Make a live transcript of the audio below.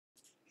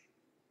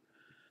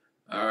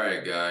All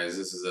right, guys,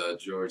 this is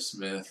George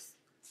Smith,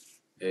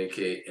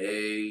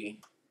 aka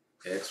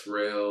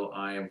X-Rail.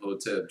 I am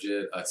Hotep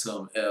Jet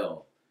Atum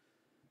L.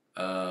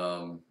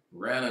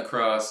 Ran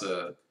across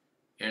a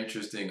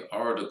interesting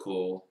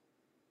article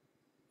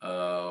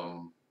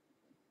um,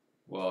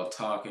 while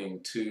talking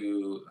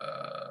to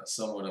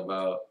someone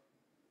about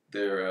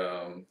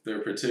their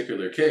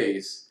particular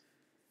case,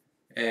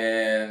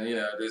 and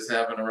just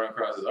happened to run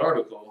across this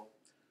article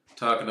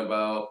talking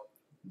about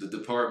the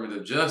Department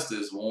of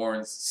Justice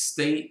warns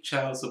state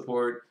child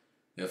support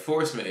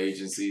enforcement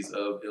agencies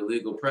of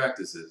illegal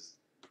practices.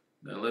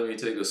 Now, let me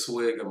take a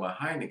swig of my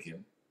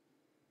Heineken.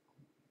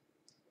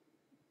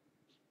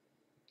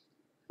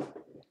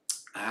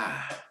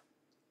 Ah,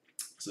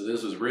 so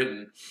this was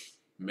written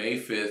May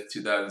 5th,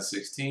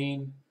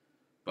 2016,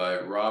 by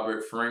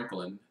Robert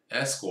Franklin,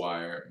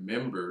 Esquire,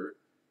 member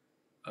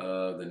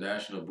of the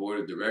National Board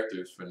of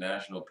Directors for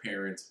National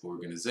Parents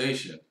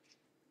Organization.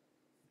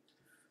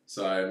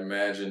 So I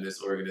imagine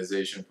this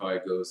organization probably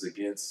goes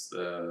against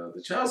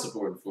the Child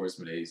Support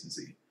Enforcement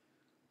Agency,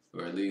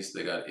 or at least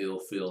they got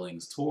ill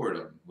feelings toward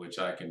them, which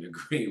I can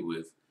agree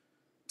with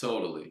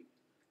totally.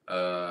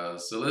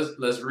 So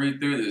let's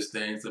read through this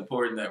thing. It's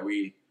important that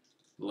we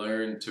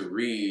learn to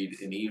read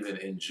and even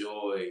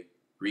enjoy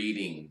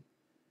reading,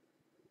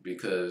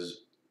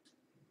 because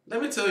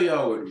let me tell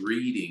y'all what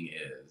reading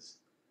is.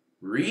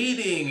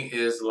 Reading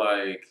is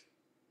like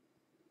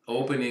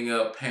opening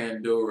up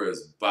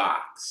Pandora's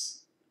box.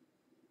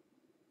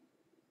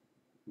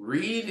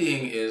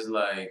 Reading is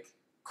like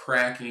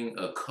cracking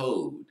a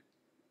code.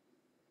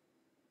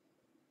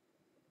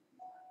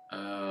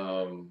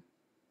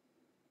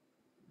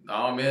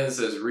 Amen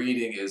says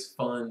reading is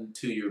fun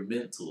to your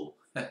mental.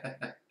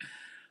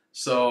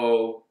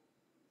 So,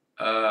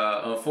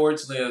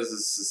 unfortunately, as a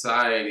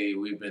society,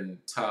 we've been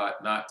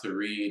taught not to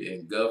read,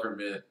 and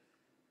government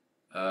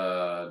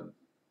uh,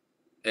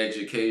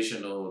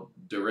 educational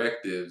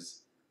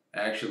directives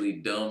actually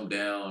dumb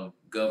down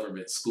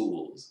government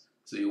schools.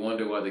 So you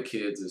wonder why the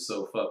kids are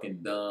so fucking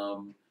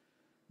dumb.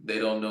 They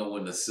don't know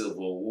when the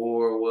Civil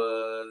War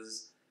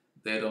was.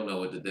 They don't know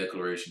what the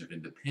Declaration of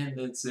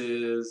Independence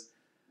is.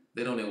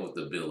 They don't know what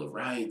the Bill of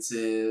Rights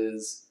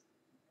is.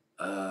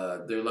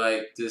 They're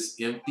like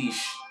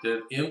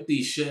they're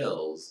empty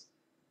shells.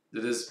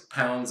 They're just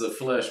pounds of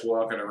flesh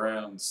walking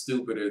around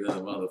stupider than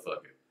a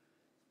motherfucker.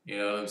 You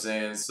know what I'm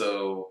saying?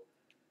 So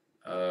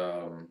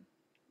um,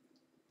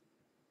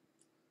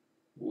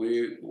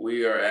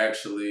 we are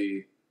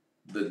actually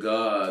the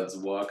gods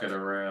walking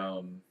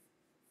around.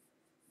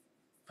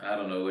 I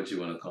don't know what you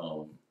want to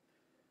call them.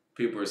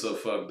 People are so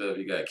fucked up.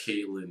 You got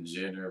Caitlyn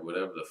Jenner,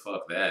 whatever the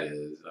fuck that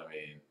is. I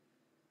mean,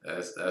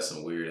 that's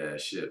some weird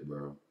ass shit,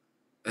 bro.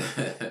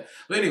 But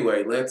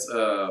anyway, let's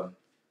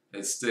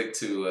stick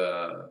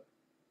to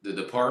the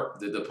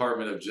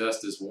Department of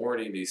Justice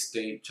warning these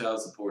state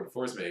child support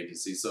enforcement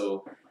agencies.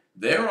 So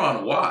they're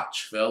on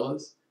watch,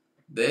 fellas.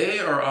 They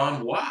are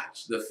on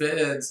watch. The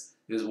feds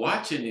is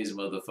watching these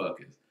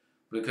motherfuckers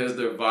because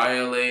they're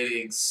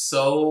violating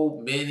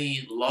so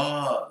many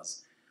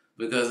laws.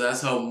 Because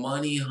that's how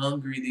money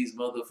hungry these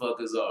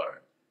motherfuckers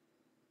are.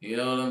 You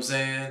know what I'm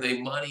saying? They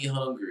money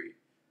hungry.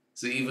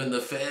 So even the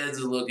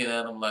feds are looking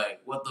at them like,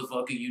 what the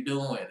fuck are you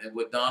doing? And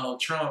with Donald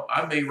Trump,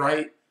 I may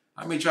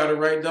try to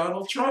write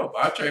Donald Trump.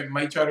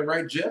 Might try to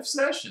write Jeff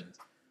Sessions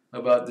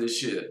about this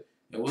shit.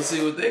 And we'll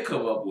see what they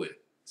come up with.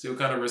 See what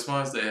kind of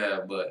response they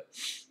have. But,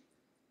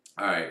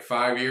 all right,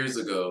 5 years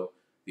ago,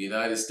 the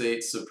United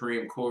States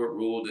Supreme Court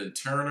ruled in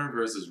Turner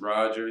versus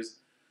Rogers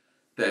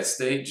that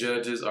state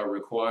judges are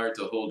required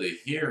to hold a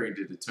hearing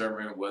to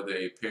determine whether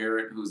a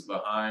parent who's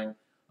behind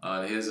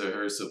on his or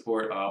her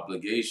support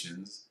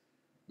obligations,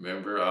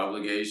 remember,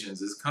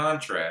 obligations is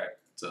contract,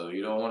 so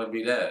you don't want to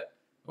be that,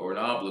 or an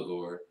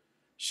obligor,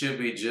 should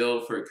be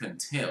jailed for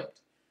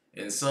contempt.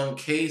 In some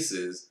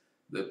cases,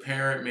 the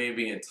parent may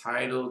be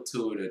entitled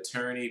to an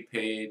attorney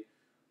paid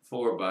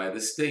for by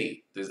the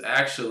state. There's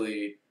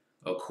actually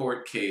a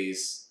court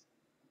case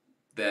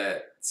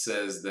that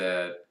says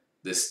that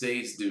the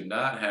states do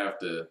not have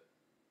to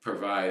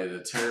provide an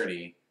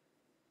attorney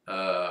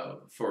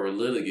for a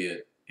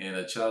litigant in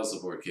a child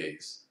support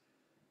case.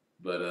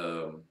 But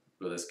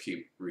let's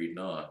keep reading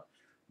on.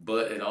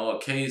 But in all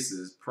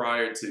cases,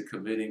 prior to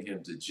committing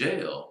him to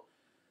jail,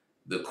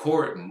 the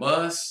court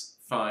must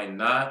find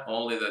not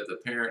only that the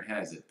parent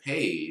hasn't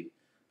paid,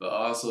 but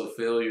also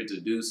failure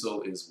to do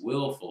so is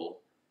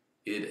willful,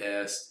 it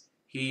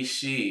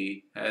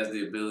she has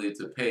the ability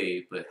to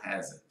pay but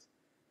hasn't.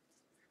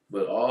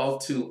 But all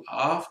too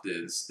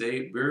often,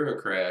 state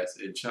bureaucrats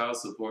and child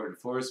support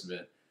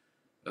enforcement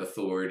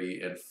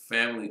authority and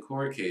family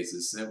court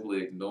cases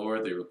simply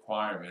ignore the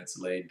requirements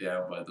laid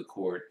down by the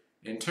court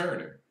in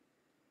Turner.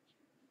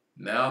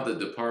 Now the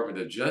Department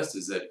of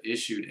Justice have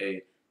issued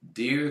a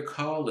Dear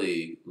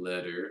Colleague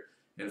letter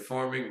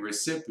informing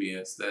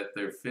recipients that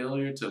their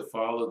failure to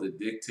follow the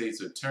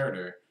dictates of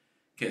Turner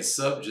can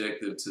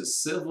subject them to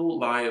civil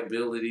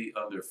liability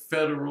under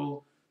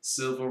federal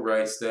civil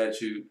rights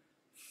statute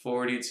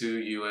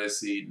 42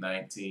 USC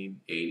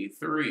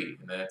 1983.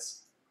 And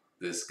that's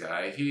this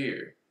guy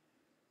here.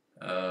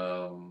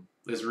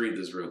 Let's read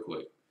this real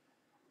quick.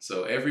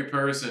 So every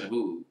person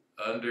who,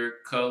 under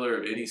color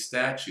of any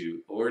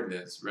statute,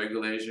 ordinance,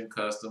 regulation,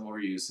 custom, or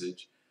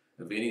usage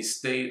of any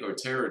state or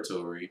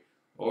territory,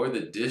 or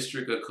the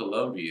District of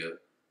Columbia,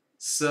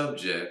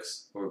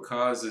 subjects or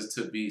causes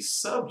to be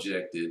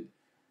subjected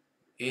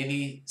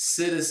any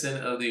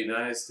citizen of the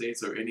United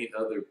States or any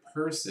other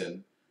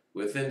person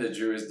within the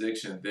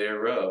jurisdiction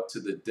thereof to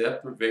the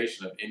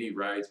deprivation of any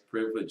rights,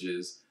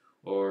 privileges,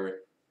 or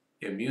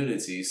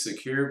immunities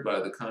secured by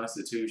the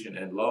Constitution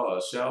and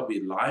laws shall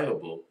be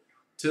liable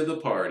to the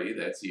party,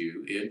 that's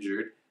you,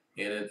 injured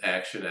in an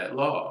action at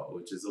law,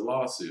 which is a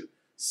lawsuit,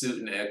 suit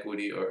in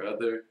equity, or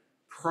other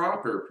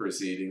proper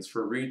proceedings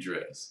for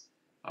redress.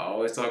 I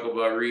always talk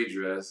about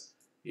redress.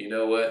 You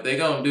know what? They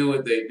gonna do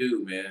what they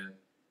do, man.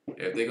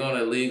 If they're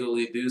gonna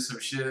legally do some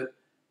shit,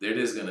 they're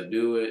just gonna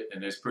do it,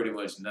 and there's pretty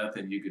much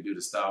nothing you could do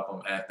to stop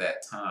them at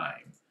that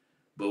time.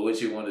 But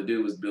what you want to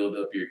do is build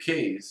up your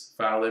case,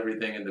 file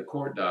everything in the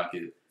court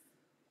docket,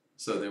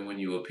 so then when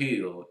you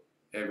appeal,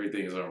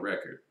 everything is on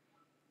record,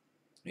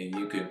 and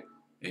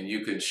you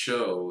can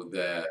show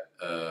that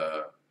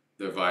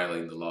they're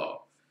violating the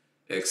law,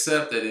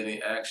 except that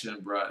any action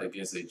brought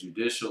against a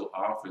judicial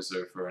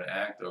officer for an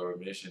act or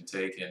omission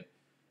taken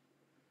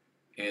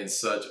in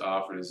such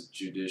officer's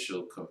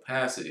judicial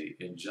capacity,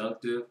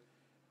 injunctive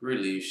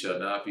relief shall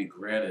not be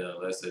granted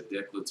unless a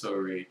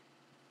declaratory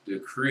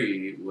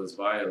decree was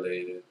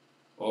violated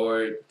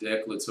or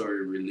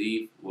declaratory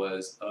relief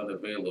was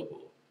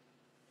unavailable.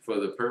 For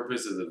the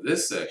purposes of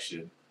this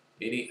section,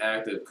 any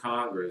act of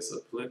Congress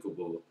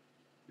applicable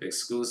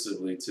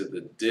exclusively to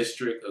the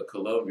District of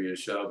Columbia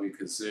shall be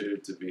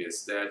considered to be a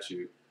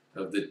statute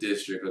of the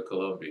District of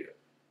Columbia.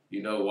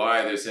 You know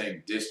why they're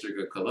saying District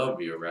of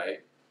Columbia,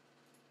 right?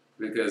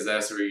 Because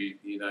that's where the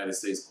United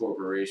States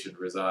Corporation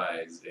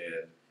resides.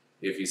 And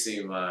if you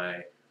see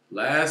my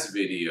last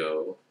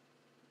video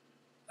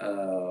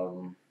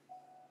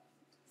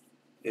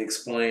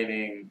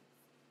explaining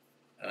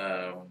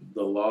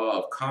the law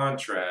of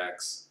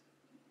contracts,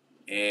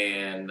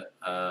 and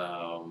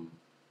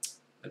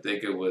I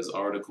think it was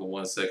Article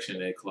 1,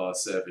 Section 8,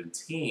 Clause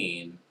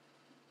 17,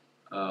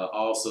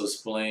 also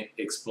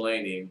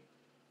explaining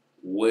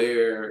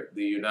where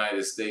the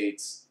United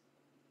States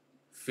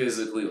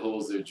physically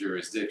holds their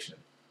jurisdiction.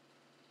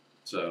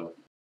 So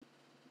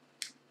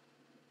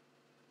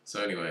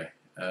anyway,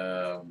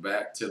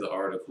 back to the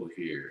article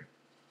here.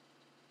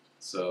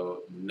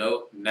 So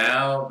note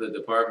now the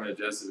Department of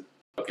Justice.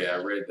 Okay, I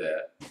read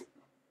that.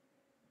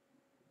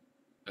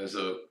 And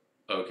so,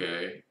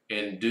 okay,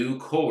 in due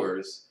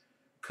course,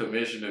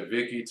 Commissioner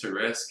Vicky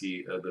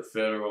Tereski of the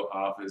Federal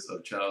Office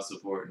of Child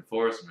Support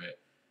Enforcement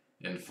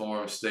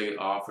informed state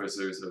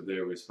officers of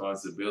their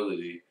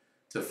responsibility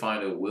to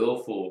find a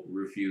willful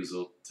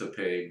refusal to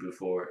pay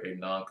before a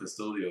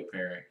non-custodial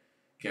parent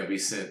can be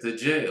sent to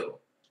jail.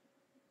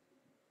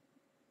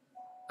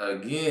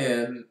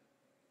 Again,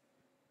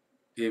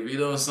 if you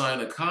don't sign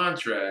a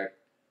contract,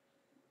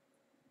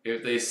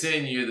 if they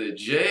send you to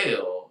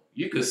jail,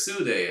 you could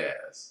sue their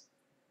ass,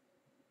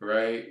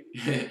 right?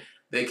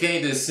 They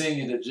can't just send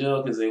you to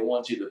jail because they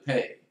want you to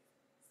pay,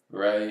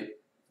 right?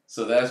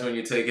 So that's when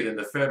you take it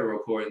into federal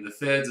court, and the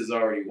feds is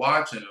already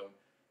watching them.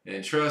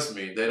 And trust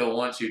me, they don't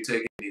want you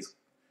taking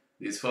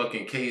these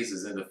fucking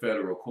cases into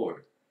federal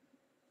court.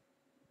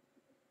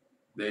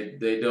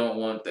 They don't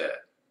want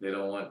that. They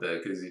don't want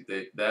that because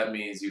that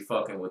means you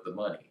fucking with the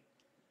money.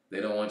 They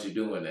don't want you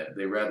doing that.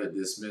 They rather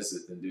dismiss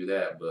it than do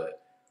that.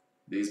 But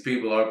these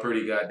people are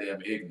pretty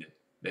goddamn ignorant.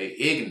 They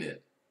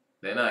ignorant.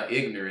 They're not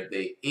ignorant.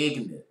 They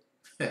ignorant.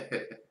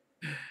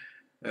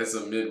 That's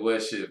some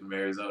Midwest shit from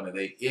Arizona.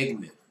 They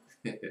ignorant.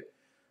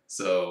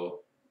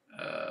 So,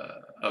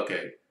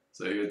 okay.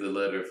 So here's the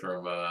letter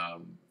from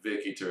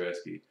Vicky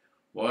Tereski.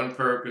 One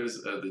purpose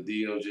of the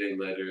DOJ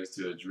letter is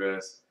to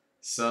address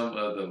some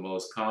of the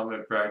most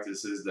common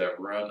practices that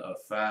run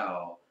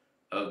afoul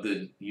of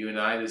the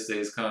United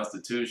States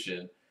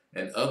Constitution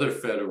and other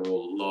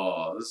federal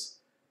laws.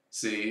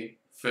 See,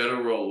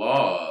 federal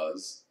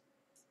laws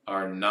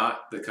are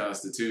not the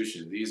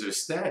Constitution. These are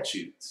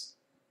statutes,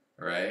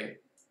 right?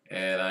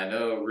 And I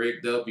know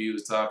Rick W.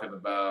 was talking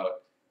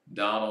about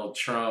Donald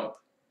Trump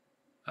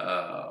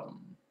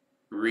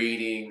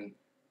reading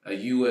a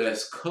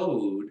U.S.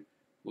 code,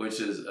 which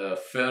is a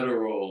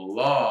federal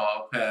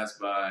law passed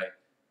by,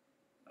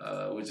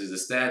 which is a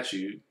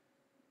statute.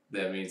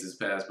 That means it's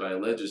passed by a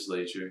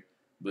legislature,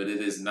 but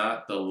it is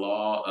not the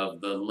law of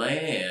the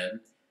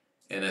land,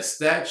 and a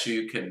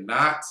statute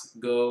cannot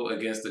go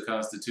against the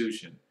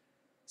Constitution.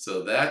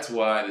 So that's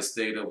why the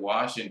state of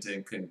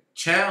Washington can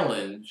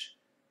challenge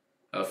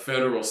a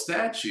federal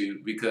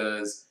statute,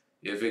 because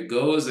if it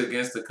goes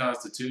against the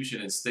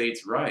Constitution and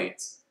states'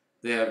 rights,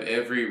 they have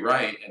every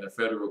right in a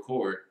federal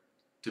court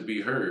to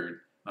be heard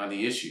on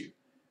the issue.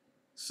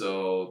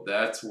 So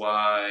that's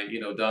why, you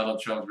know,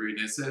 Donald Trump's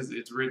reading, it says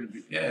it's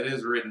written, yeah, it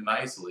is written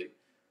nicely,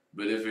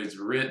 but if it's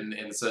written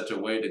in such a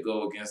way to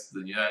go against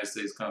the United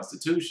States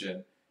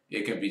Constitution,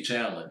 it can be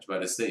challenged by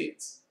the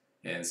states.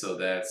 And so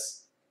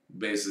that's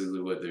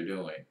basically what they're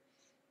doing.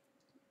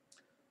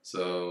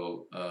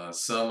 So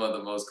some of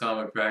the most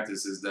common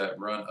practices that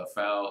run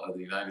afoul of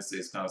the United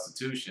States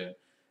Constitution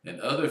and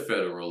other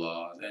federal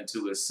laws, and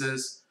to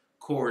assist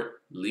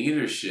court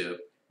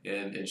leadership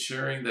in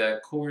ensuring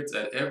that courts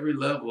at every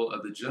level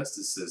of the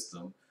justice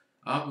system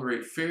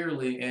operate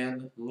fairly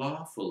and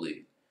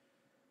lawfully.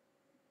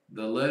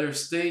 The letter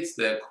states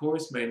that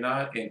courts may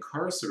not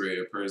incarcerate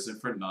a person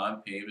for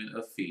non-payment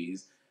of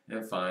fees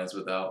and fines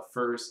without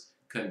first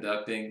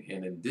conducting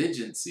an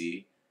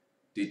indigency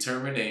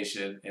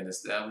determination and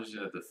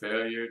establishing that the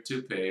failure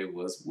to pay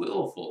was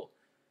willful.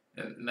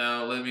 And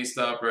now let me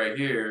stop right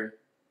here,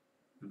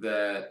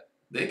 that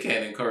they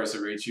can't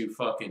incarcerate you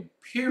fucking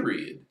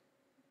period.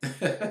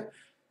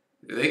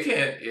 They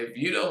can't, if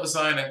you don't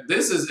sign it.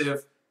 This is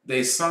if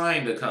they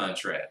signed a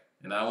contract.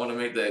 And I want to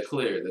make that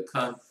clear. The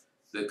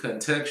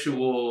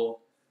contextual,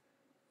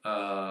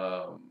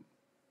 I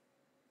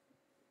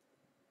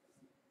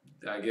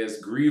guess,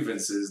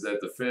 grievances that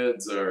the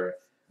feds are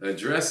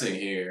addressing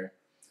here,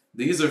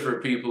 these are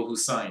for people who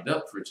signed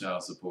up for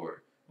child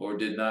support or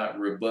did not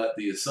rebut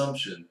the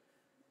assumption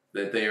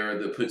that they are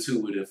the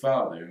pituitive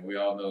father. And we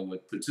all know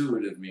what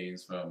pituitive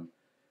means from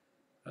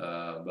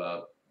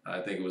about, I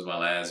think it was my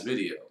last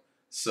video.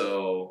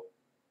 So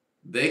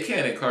they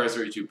can't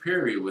incarcerate you,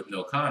 period, with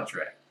no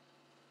contract.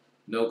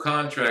 No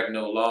contract,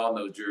 no law,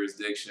 no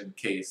jurisdiction,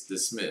 case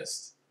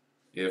dismissed.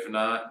 If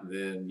not,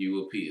 then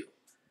you appeal.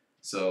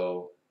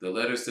 So the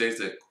letter states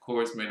that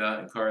courts may not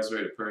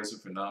incarcerate a person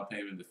for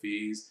non-payment of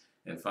fees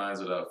and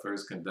fines without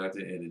first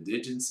conducting an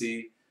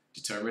indigency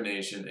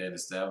determination and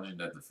establishing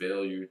that the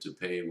failure to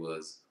pay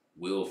was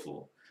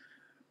willful.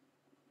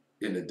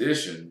 In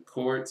addition,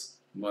 courts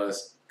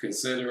must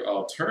consider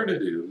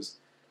alternatives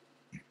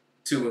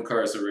to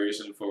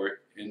incarceration for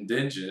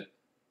indigent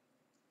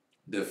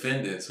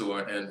defendants who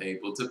are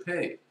unable to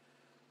pay.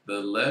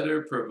 The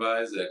letter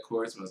provides that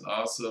courts must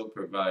also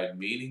provide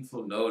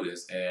meaningful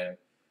notice and,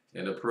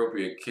 in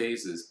appropriate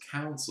cases,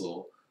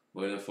 counsel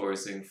when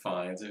enforcing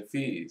fines and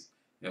fees,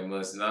 and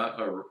must not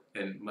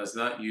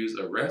use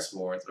arrest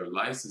warrants or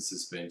license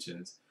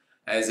suspensions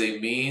as a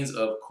means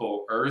of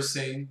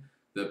coercing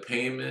the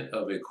payment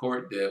of a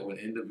court debt when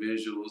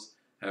individuals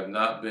have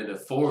not been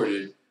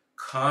afforded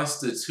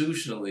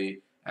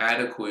constitutionally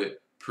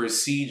adequate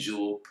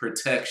procedural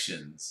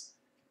protections.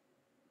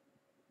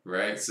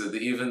 Right? So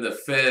even the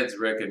feds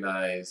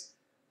recognize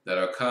that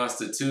our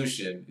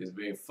Constitution is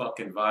being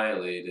fucking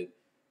violated.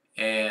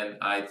 And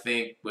I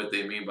think what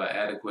they mean by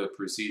adequate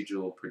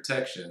procedural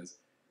protections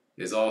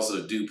is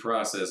also due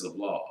process of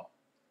law.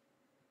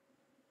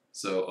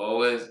 So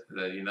always,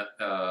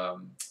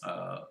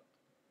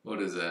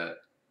 what is that?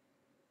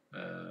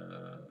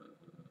 I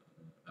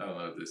don't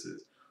know what this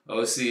is.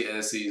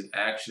 OCSC's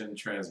Action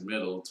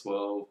Transmittal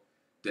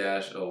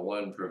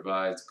 12-01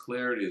 provides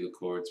clarity to the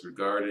courts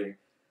regarding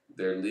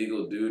their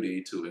legal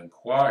duty to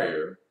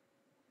inquire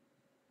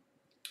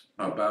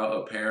about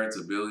a parent's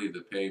ability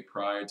to pay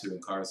prior to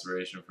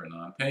incarceration for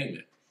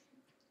non-payment,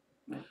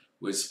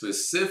 which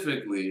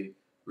specifically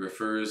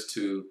refers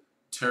to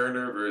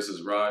Turner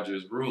versus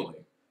Rogers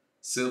ruling.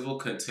 Civil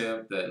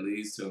contempt that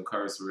leads to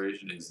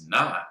incarceration is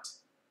not,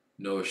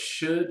 nor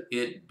should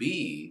it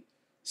be,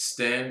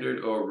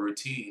 standard or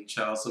routine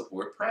child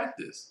support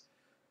practice.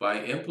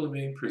 By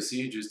implementing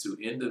procedures to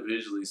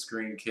individually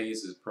screen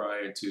cases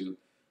prior to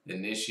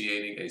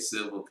initiating a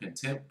civil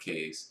contempt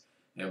case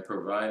and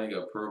providing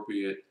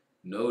appropriate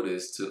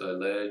notice to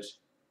alleged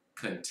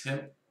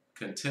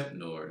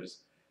contemptors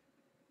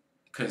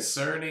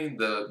concerning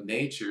the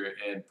nature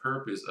and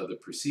purpose of the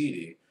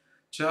proceeding,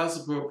 child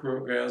support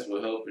programs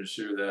will help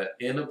ensure that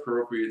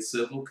inappropriate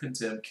civil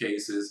contempt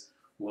cases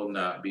will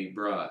not be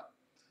brought.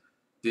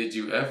 Did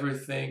you ever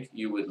think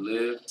you would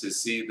live to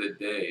see the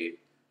day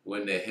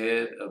when the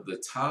head of the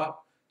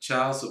top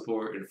child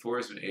support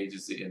enforcement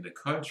agency in the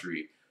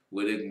country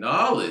would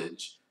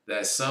acknowledge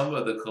that some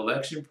of the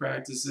collection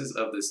practices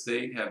of the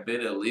state have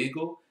been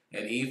illegal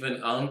and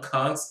even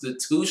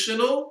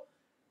unconstitutional?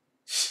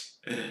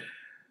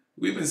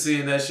 We've been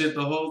seeing that shit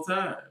the whole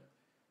time.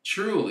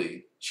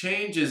 Truly,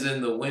 change is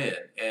in the wind,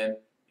 and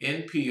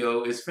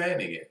NPO is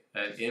fanning it.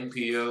 And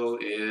NPO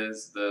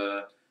is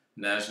the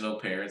National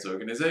Parents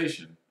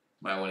Organization.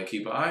 Might want to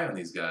keep an eye on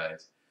these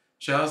guys.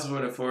 Child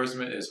support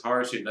enforcement is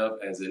harsh enough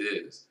as it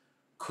is.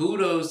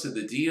 Kudos to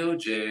the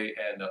DOJ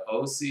and the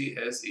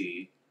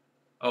OCSE,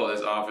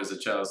 that's Office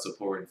of Child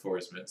Support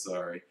Enforcement,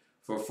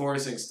 for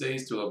forcing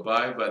states to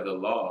abide by the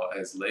law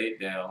as laid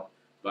down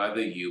by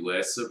the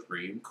U.S.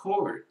 Supreme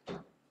Court.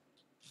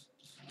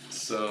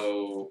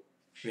 So,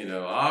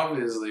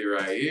 obviously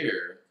right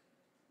here,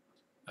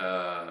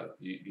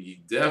 you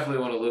definitely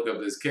want to look up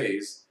this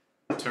case,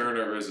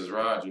 Turner versus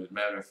Rogers.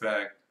 Matter of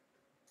fact,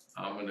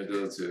 I'm going to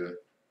go to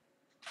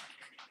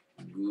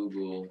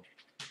Google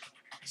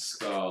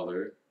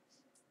Scholar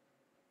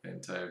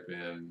and type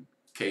in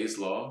case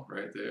law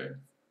right there.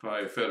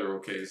 Probably federal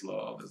case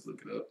law. Let's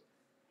look it up.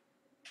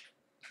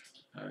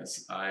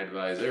 I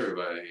advise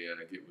everybody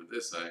to get with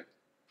this site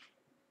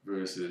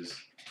versus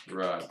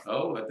Rod.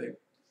 Oh, I think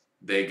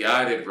They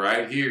got it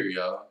right here,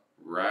 y'all.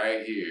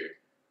 Right here.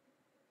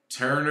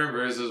 Turner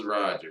versus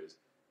Rogers.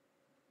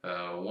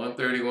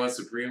 131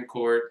 Supreme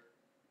Court,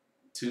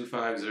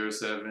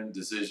 2507,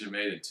 decision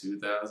made in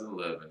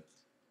 2011.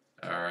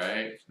 All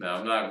right. Now,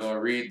 I'm not going to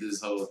read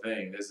this whole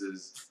thing. This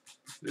is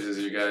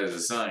your guys'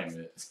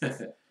 assignment.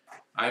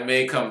 I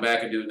may come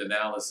back and do an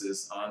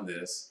analysis on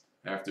this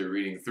after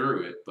reading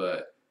through it,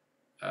 but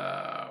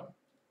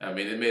I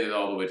mean, it made it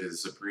all the way to the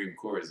Supreme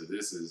Court, so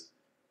this is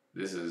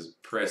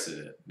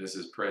precedent. This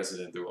is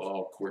precedent through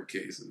all court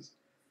cases.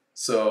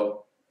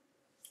 So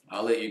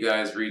I'll let you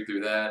guys read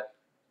through that.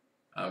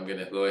 I'm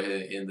gonna go ahead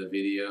and end the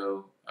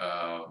video.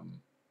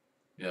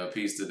 You know,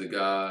 peace to the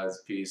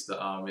gods, peace to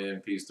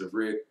Amen, peace to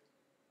Rick,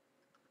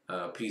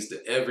 peace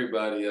to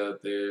everybody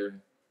out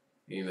there.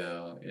 You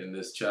know, in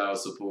this child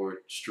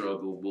support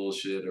struggle,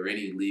 bullshit, or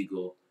any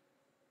legal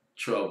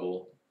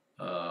trouble.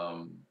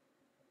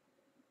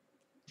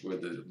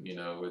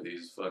 Where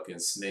these fucking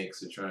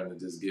snakes are trying to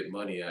just get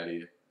money out of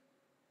you.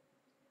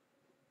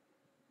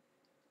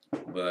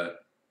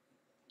 But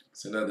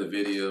it's another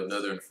video,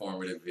 another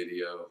informative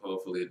video.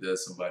 Hopefully it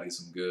does somebody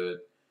some good.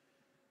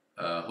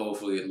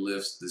 Hopefully it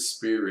lifts the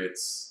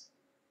spirits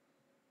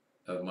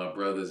of my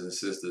brothers and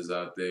sisters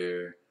out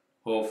there.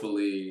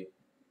 Hopefully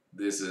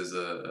this is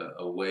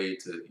a way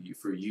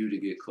for you to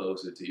get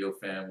closer to your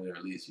family, or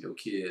at least your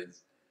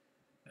kids.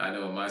 I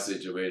know in my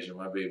situation,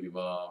 my baby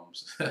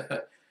mom's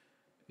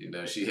you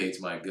know, she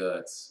hates my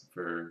guts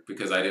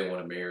because I didn't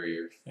want to marry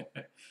her.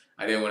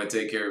 I didn't want to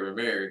take care of her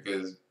marriage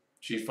because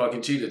she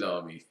fucking cheated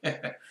on me.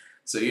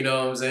 So you know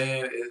what I'm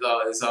saying?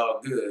 It's all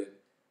good.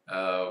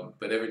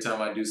 But every time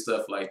I do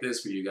stuff like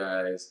this for you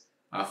guys,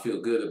 I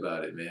feel good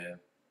about it, man.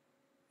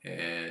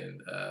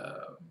 And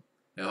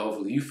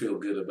hopefully you feel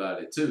good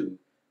about it too,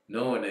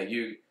 knowing that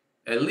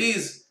at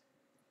least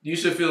you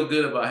should feel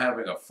good about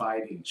having a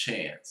fighting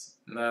chance.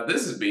 Now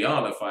this is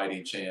beyond a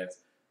fighting chance.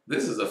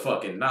 This is a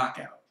fucking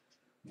knockout.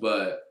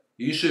 But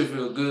you should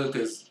feel good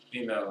because,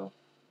 you know,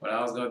 when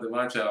I was going through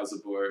my child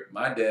support,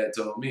 my dad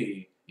told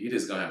me, you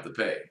just going to have to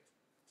pay.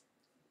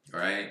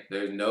 Right?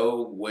 There's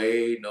no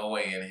way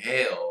in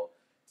hell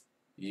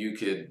you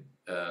could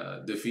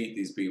defeat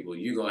these people.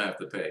 You're going to have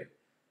to pay.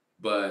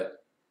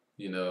 But,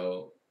 you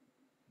know,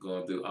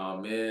 going through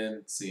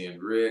Amen, seeing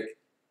Rick,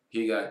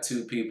 he got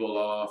 2 people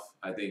off.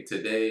 I think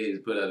today, he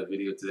put out a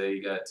video today,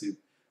 he got 2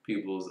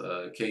 people's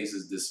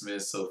cases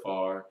dismissed so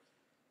far.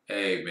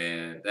 Hey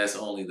man, that's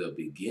only the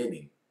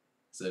beginning.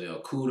 So you know,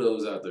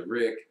 kudos out to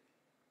Rick.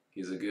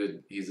 He's a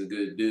good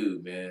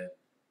dude, man.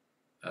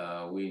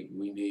 We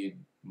need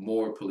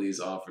more police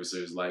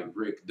officers like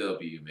Rick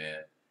W,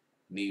 man.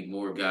 Need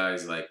more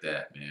guys like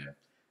that, man.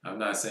 I'm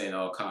not saying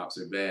all cops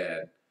are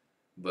bad,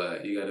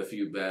 but you got a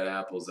few bad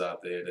apples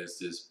out there that's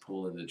just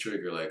pulling the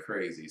trigger like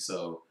crazy.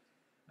 So,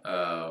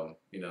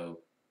 you know,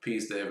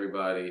 peace to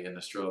everybody in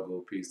the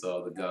struggle. Peace to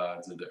all the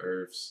gods of the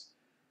earths.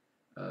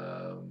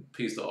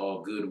 Peace to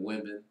all good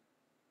women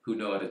who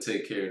know how to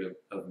take care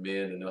of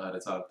men and know how to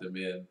talk to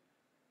men.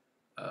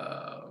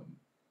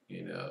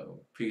 You know,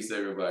 peace to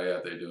everybody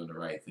out there doing the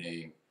right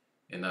thing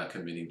and not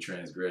committing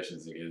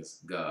transgressions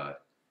against God.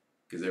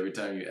 Because every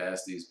time you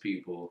ask these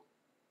people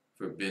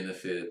for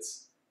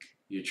benefits,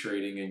 you're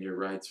trading in your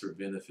rights for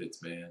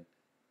benefits, man.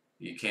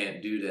 You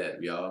can't do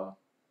that, y'all.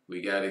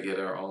 We got to get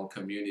our own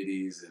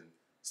communities and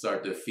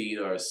start to feed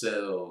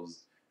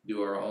ourselves,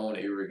 do our own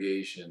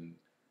irrigation,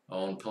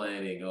 own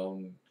planting,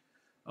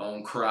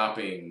 own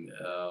cropping,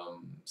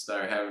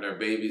 start having our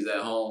babies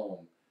at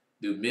home,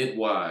 do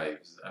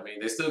midwives. I mean,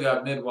 they still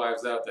got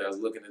midwives out there. I was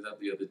looking it up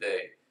the other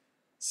day.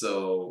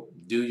 So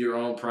do your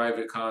own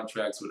private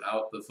contracts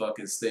without the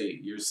fucking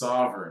state. You're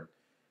sovereign.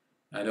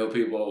 I know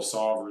people are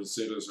sovereign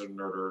citizen.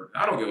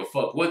 I don't give a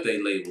fuck what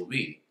they label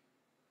me.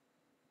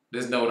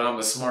 Just know that I'm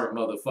a smart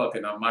motherfucker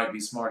and I might be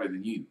smarter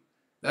than you.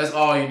 That's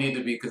all you need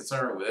to be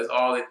concerned with. That's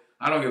all.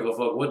 I don't give a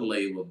fuck what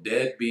label.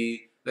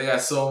 Deadbeat. They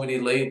got so many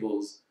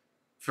labels.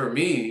 For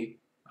me,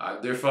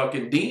 they're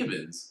fucking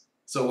demons.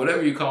 So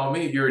whatever you call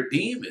me, you're a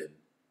demon.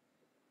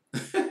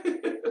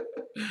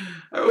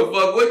 I don't give a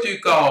fuck what you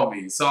call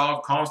me.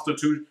 Soft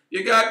constitution.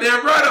 You're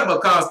goddamn right I'm a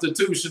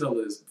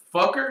constitutionalist,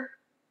 fucker.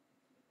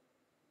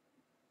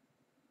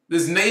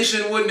 This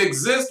nation wouldn't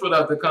exist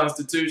without the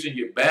Constitution,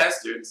 you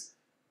bastards.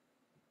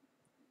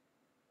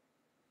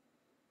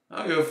 I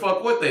don't give a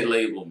fuck what they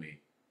label me.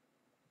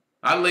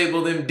 I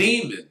label them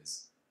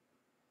demons.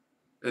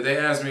 If they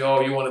ask me,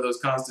 oh, you one of those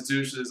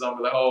constitutionalists? I'm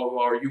like, oh,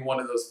 are you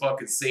one of those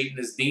fucking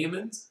Satanist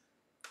demons?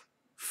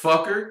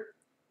 Fucker.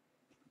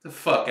 Get the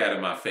fuck out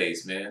of my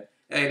face, man.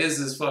 Hey, this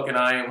is fucking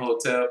I Am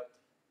Hotep.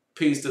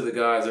 Peace to the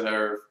gods on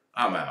earth.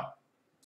 I'm out.